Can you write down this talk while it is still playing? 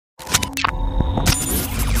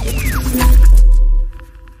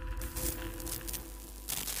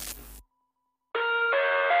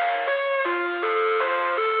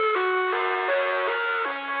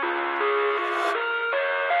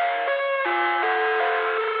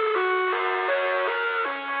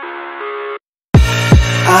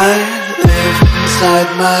I live inside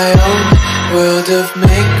my own world of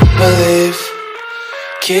make-believe.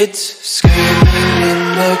 Kids screaming in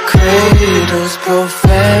their cradles,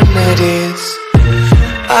 profanities.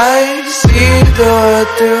 I see the world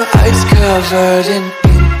through ice covered in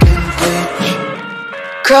ink and bleach.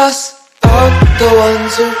 Cross out the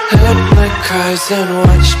ones who heard my cries and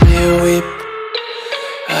watched me weep.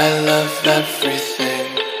 I love everything.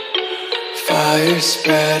 Fire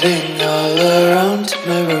spreading all around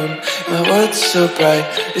my room. My world's so bright,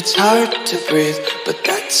 it's hard to breathe, but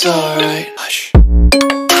that's alright. Hush.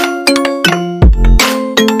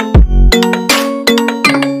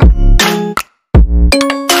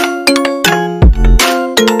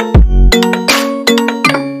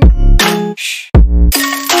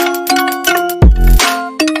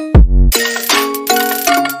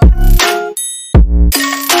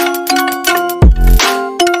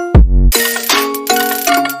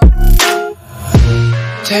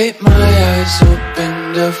 Tape my eyes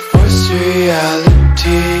open to force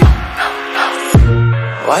reality.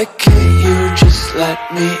 Why can't you just let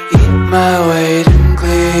me eat my weight in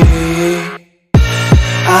glee?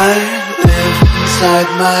 I live inside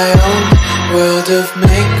my own world of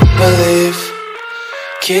make-believe.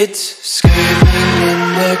 Kids screaming in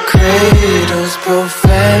their cradles,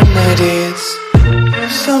 profanities.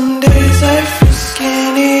 Some days I feel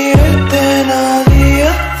skinnier than all the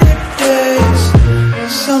other days.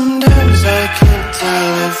 Sometimes I can't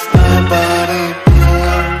tell if my body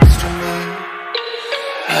belongs to me.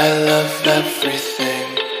 I love everything.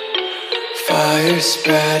 Fire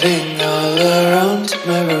spreading all around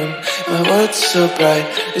my room. My world's so bright,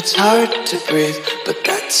 it's hard to breathe, but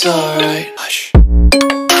that's alright. Hush.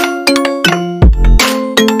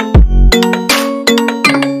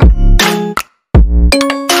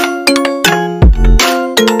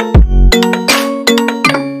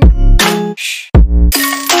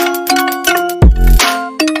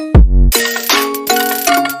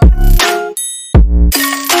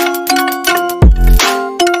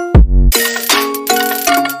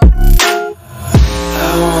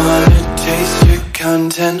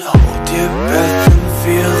 Content, hold your breath and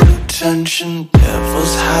feel the tension.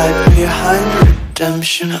 Devils hide behind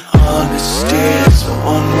redemption. Honesty is a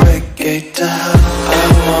one-way gate to hell. I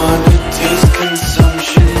wanna taste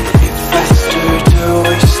consumption. Breathe faster to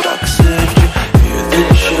waste oxygen. Hear the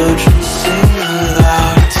children sing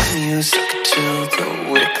aloud. It's music till the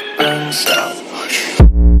wick burns out.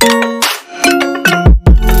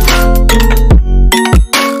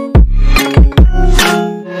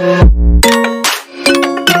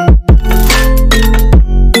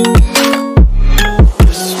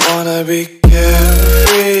 Be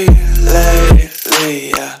carefree lately,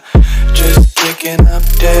 yeah. Just kicking up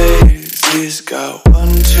daisies. Got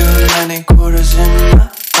one too many quarters in my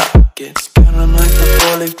pockets. Count 'em like the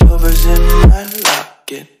 4-leaf clovers in my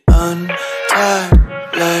locket. Untied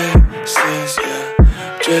laces, yeah.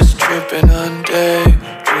 Just tripping on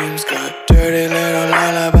daydreams. Got dirty little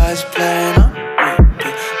lullabies playing on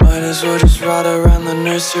repeat. Might as well just ride around the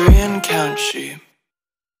nursery and count sheep.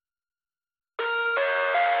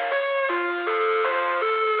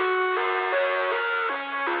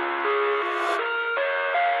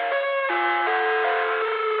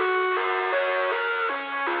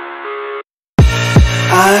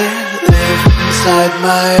 I live inside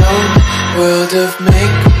my own world of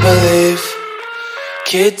make-believe.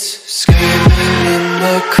 Kids screaming in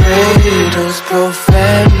their cradles,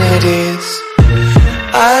 profanities.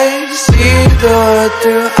 I see the world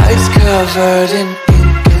through ice covered in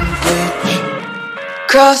ink and bleach.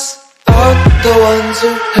 Cross out the ones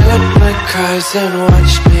who heard my cries and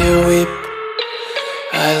watched me weep.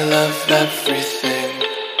 I love everything.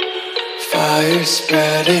 Fire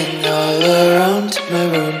spreading all around my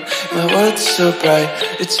room. My world's so bright,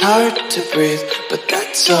 it's hard to breathe, but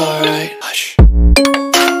that's alright. Hush.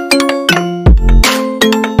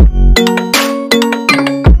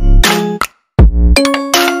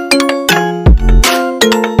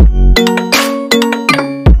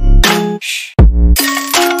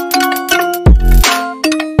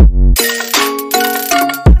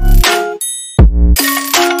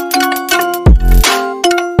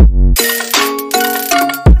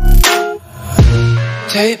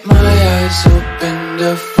 Tape my eyes open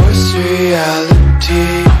to force reality.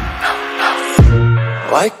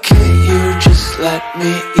 Why can't you just let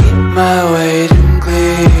me eat my weight in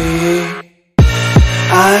glee?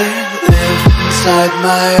 I live inside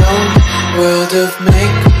my own world of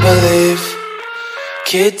make-believe.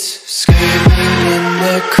 Kids screaming in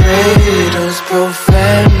their cradles,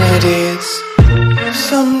 profanities.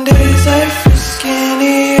 Some days I feel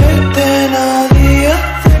skinnier than all the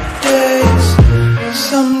other days.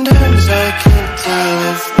 Some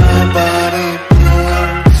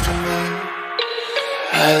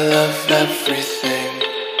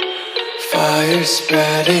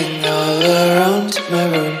spreading all around my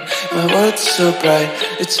room. My world's so bright,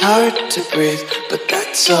 it's hard to breathe, but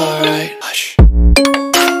that's alright. Hush.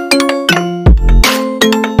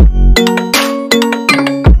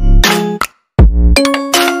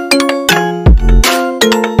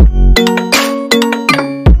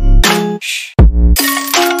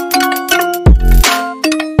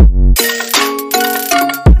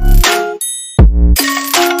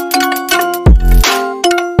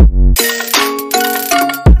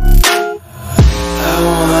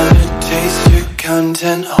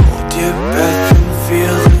 Content, hold your breath and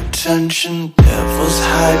feel the tension. Devils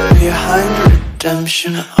hide behind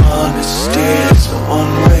redemption. Honesty is a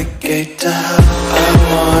one-way gate to hell. I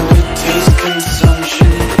wanna taste consumption.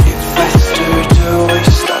 Breathe faster to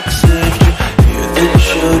waste oxygen. Hear the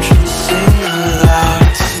children sing aloud.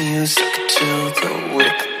 It's music till the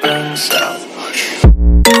wick burns out.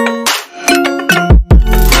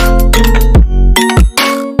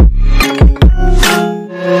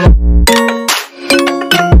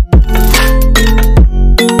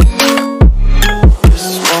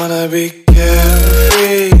 Be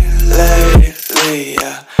carefree lately,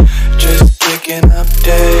 yeah. Just kicking up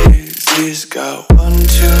daisies. Got one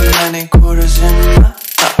too many quarters in my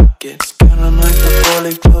pockets. Count 'em like the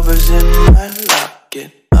four-leaf clovers in my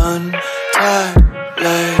locket. Untied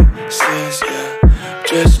laces, yeah.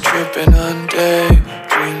 Just tripping on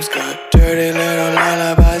daydreams. Got dirty little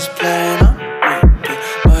lullabies playing on repeat.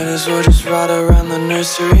 Might as well just ride around the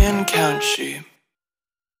nursery and count sheep.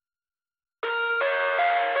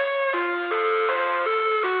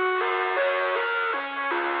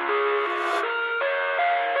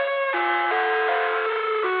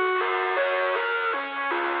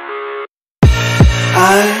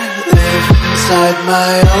 I live inside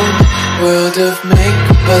my own world of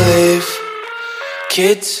make-believe.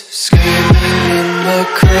 Kids screaming in the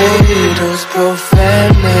cradles,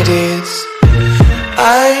 profanities.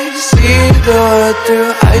 I see the world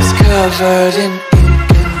through eyes covered in ink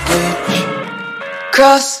and bleach.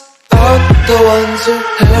 Cross out the ones who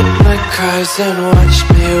heard my cries and watched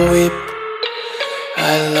me weep.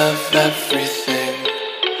 I love everything.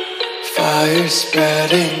 Fire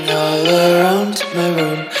spreading all around my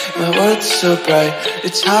room. My world's so bright,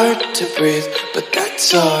 it's hard to breathe, but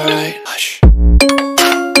that's alright. Hush.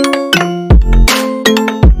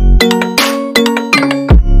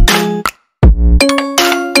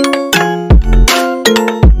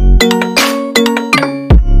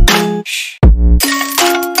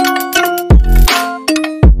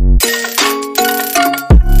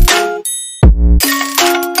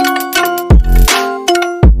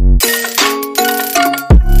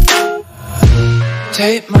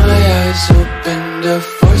 Tape my eyes open to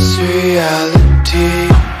force reality.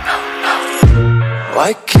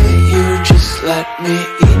 Why can't you just let me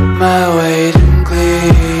eat my weight in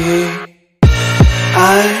glee?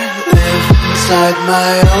 I live inside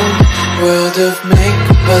my own world of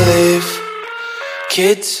make-believe.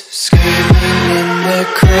 Kids screaming in their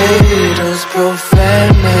cradles,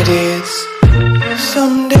 profanities.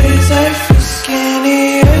 Some days I feel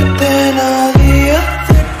skinnier than all the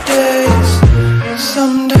other days.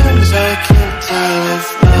 Sometimes I can't tell if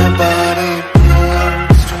my body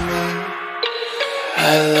belongs to me.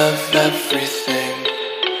 I love everything.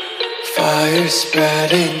 Fire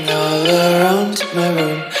spreading all around my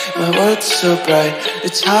room. My world's so bright,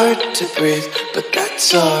 it's hard to breathe, but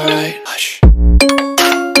that's alright. Hush.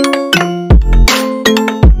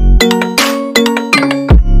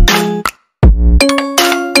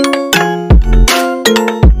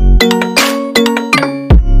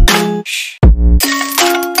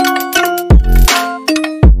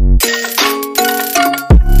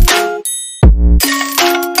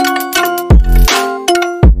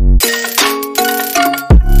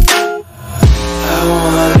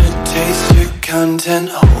 Content,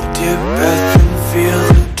 hold your breath and feel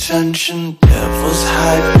the tension. Devils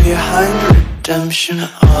hide behind redemption.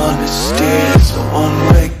 Honesty is a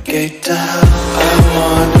one-way gate to hell. I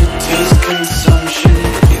wanna taste consumption.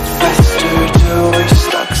 Breathe faster to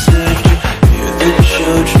waste oxygen. Hear the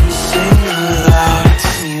children sing aloud. It's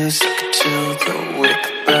music till the wick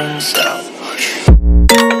burns out.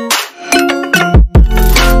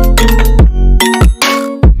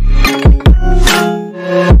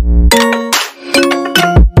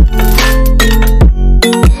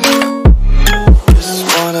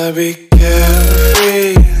 Be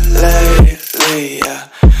carefree lately, yeah.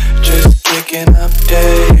 Just kicking up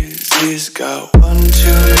daisies. Got one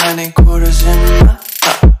too many quarters in my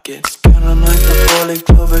pockets. Count 'em like the four-leaf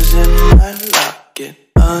clovers in my locket.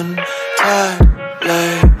 Untied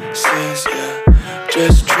laces, yeah.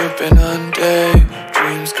 Just tripping on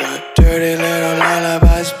daydreams. Got dirty little lullabies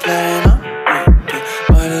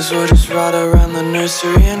rot around the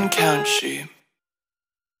nursery and count sheep.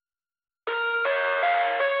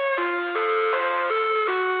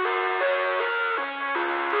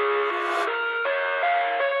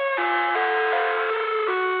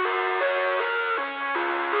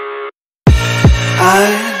 I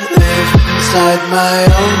live inside my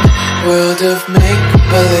own world of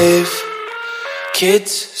make-believe.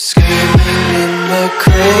 Kids screaming in the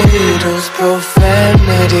cradles,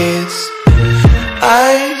 profanities.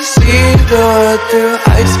 I see the world through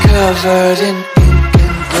eyes covered in ink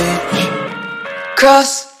and bleach.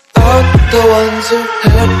 Cross out the ones who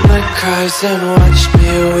heard my cries and watched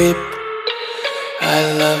me weep.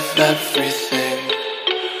 I love everything.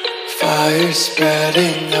 Fire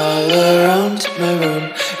spreading all around my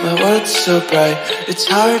room. My world's so bright, it's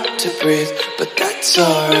hard to breathe, but that's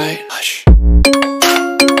alright. Hush.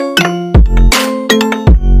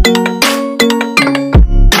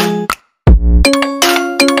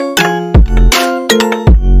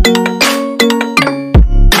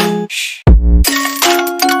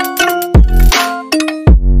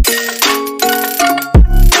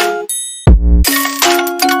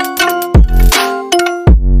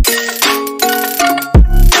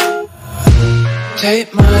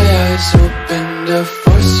 Tape my eyes open to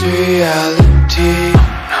force reality.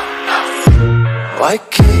 Why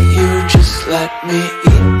can't you just let me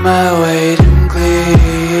eat my weight in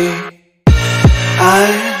glee? I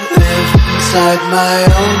live inside my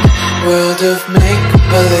own world of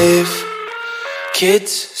make-believe.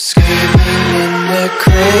 Kids screaming in their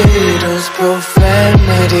cradles,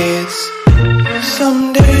 profanities.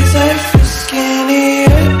 Some days I feel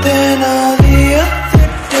skinnier than all the other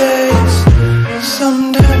days.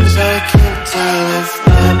 Sometimes I can't tell if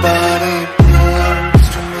my body belongs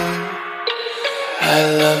to me. I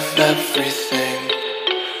love everything.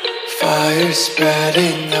 Fire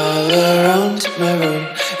spreading all around my room.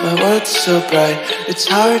 My world's so bright, it's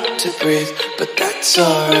hard to breathe, but that's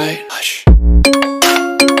alright. Hush.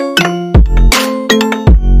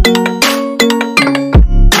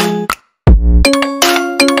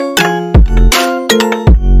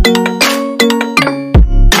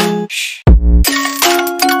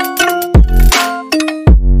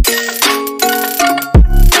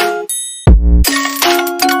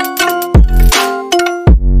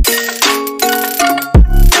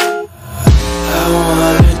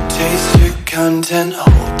 Content,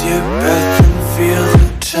 hold your breath and feel the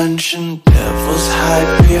tension. Devils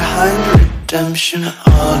hide behind redemption.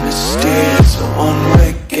 Honesty is a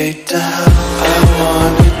one-way gate to hell. I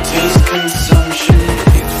wanna taste consumption.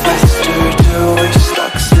 Eat faster to waste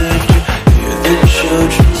oxygen. Hear the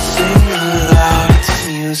children sing aloud. It's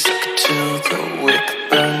music till the wick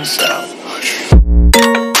burns out.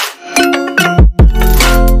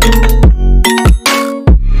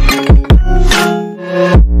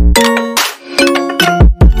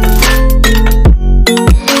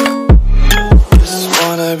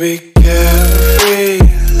 Be carefree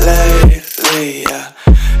lately, yeah.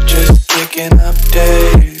 Just picking up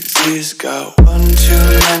daisies. Got one too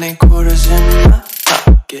many quarters in my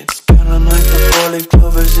pockets. Counting like the four-leaf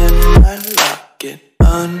clovers in my locket.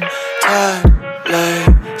 Untied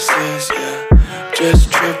laces, yeah.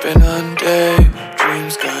 Just tripping on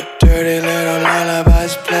daydreams. Got dirty little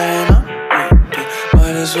lullabies playing on repeat.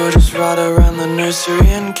 Might as well just rot around the nursery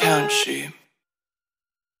and count sheep.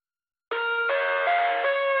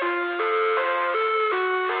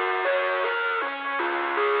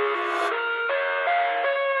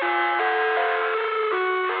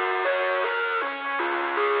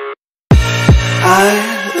 I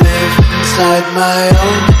live inside my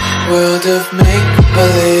own world of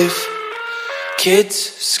make-believe. Kids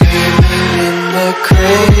screaming in their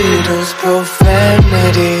cradles,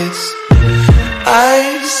 profanities.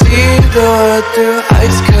 I see the world through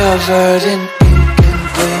eyes covered in ink and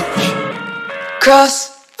bleach. Cross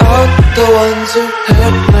out the ones who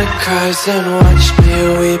heard my cries and watched me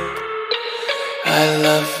weep. I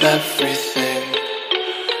love everything.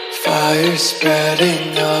 Fire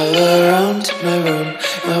spreading all around my room.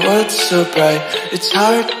 My world's so bright, it's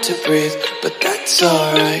hard to breathe, but that's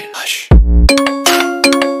alright. Hush.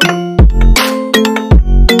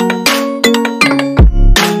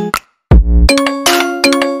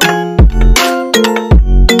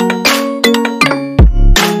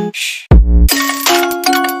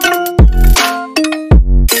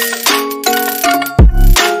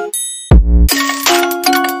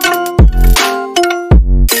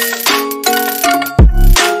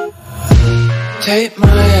 Tape my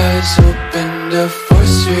eyes open to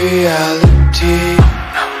force reality.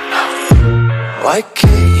 Why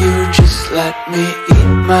can't you just let me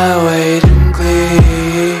eat my weight in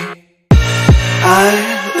glee? I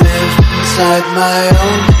live my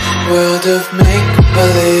own world of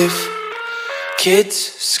make-believe. Kids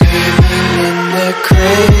screaming in their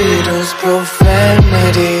cradles,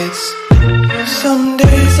 profanities. Some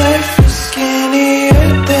days I feel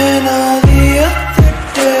skinnier than all the other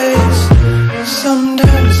days.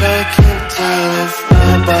 Sometimes I can't tell if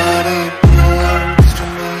my body belongs to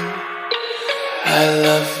me. I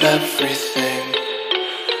love everything.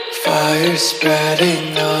 Fire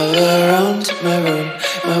spreading all around my room.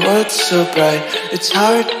 My world's so bright, it's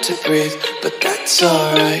hard to breathe, but that's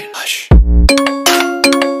alright. Hush.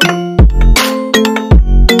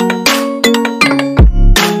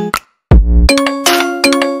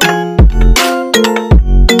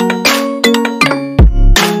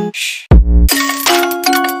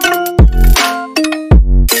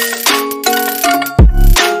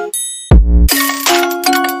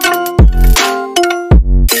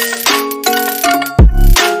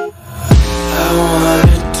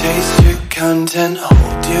 Content,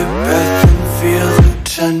 hold your breath and feel the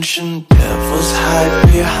tension. Devils hide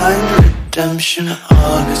behind redemption.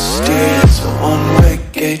 Honesty is a one-way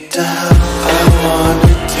gate to hell. I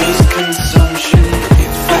wanna taste consumption.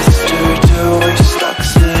 Breathe faster to waste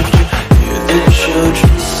oxygen. Hear the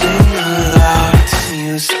children sing aloud. It's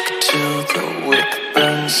music till the wick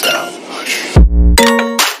burns out.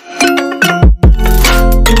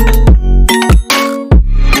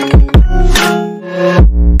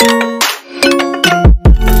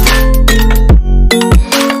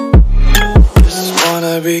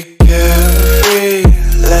 Be carefree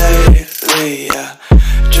lately, yeah.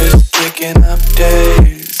 Just picking up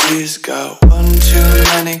daisies. Got one too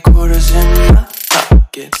many quarters in my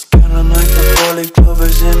pockets. Count 'em like the 4-leaf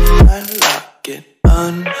clovers in my locket.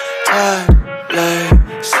 Untied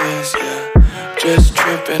laces, yeah. Just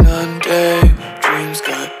tripping on daydreams.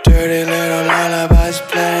 Got dirty little lullabies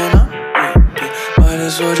playing on repeat. Might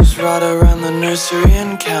as well just ride around the nursery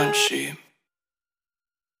and count sheep.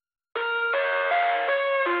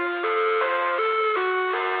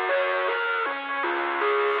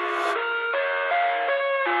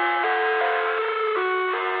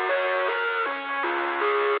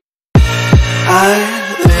 I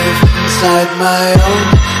live inside my own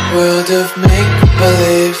world of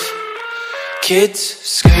make-believe. Kids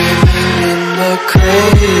screaming in their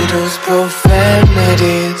cradles,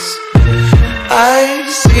 profanities. I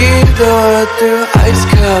see the world through ice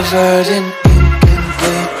covered in ink and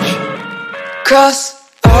bleach. Cross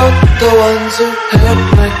out the ones who heard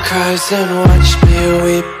my cries and watched me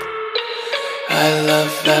weep. I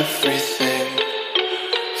love everything.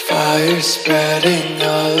 Fire spreading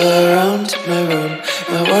all around my room.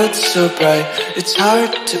 My world's so bright, it's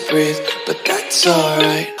hard to breathe, but that's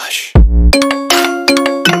alright. Hush.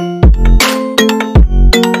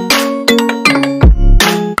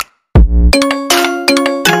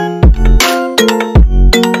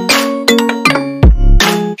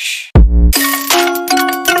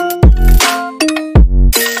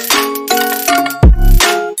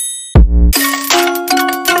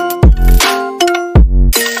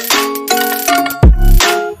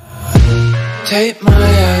 Take my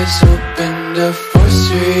eyes open to force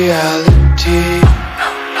reality.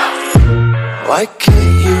 Why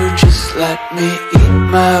can't you just let me eat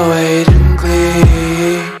my weight in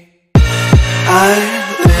glee? I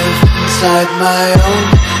live inside my own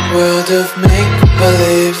world of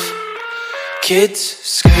make-believe. Kids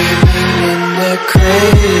screaming in their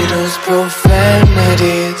cradles,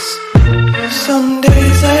 profanities. Some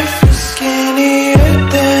days I feel skinnier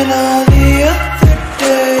than all the other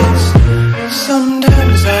days.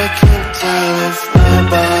 Sometimes I can't tell if my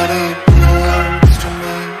body belongs to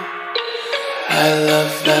me. I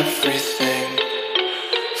love everything.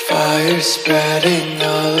 Fire spreading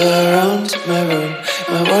all around my room.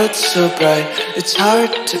 My world's so bright, it's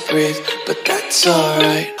hard to breathe, but that's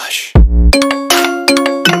alright. Hush.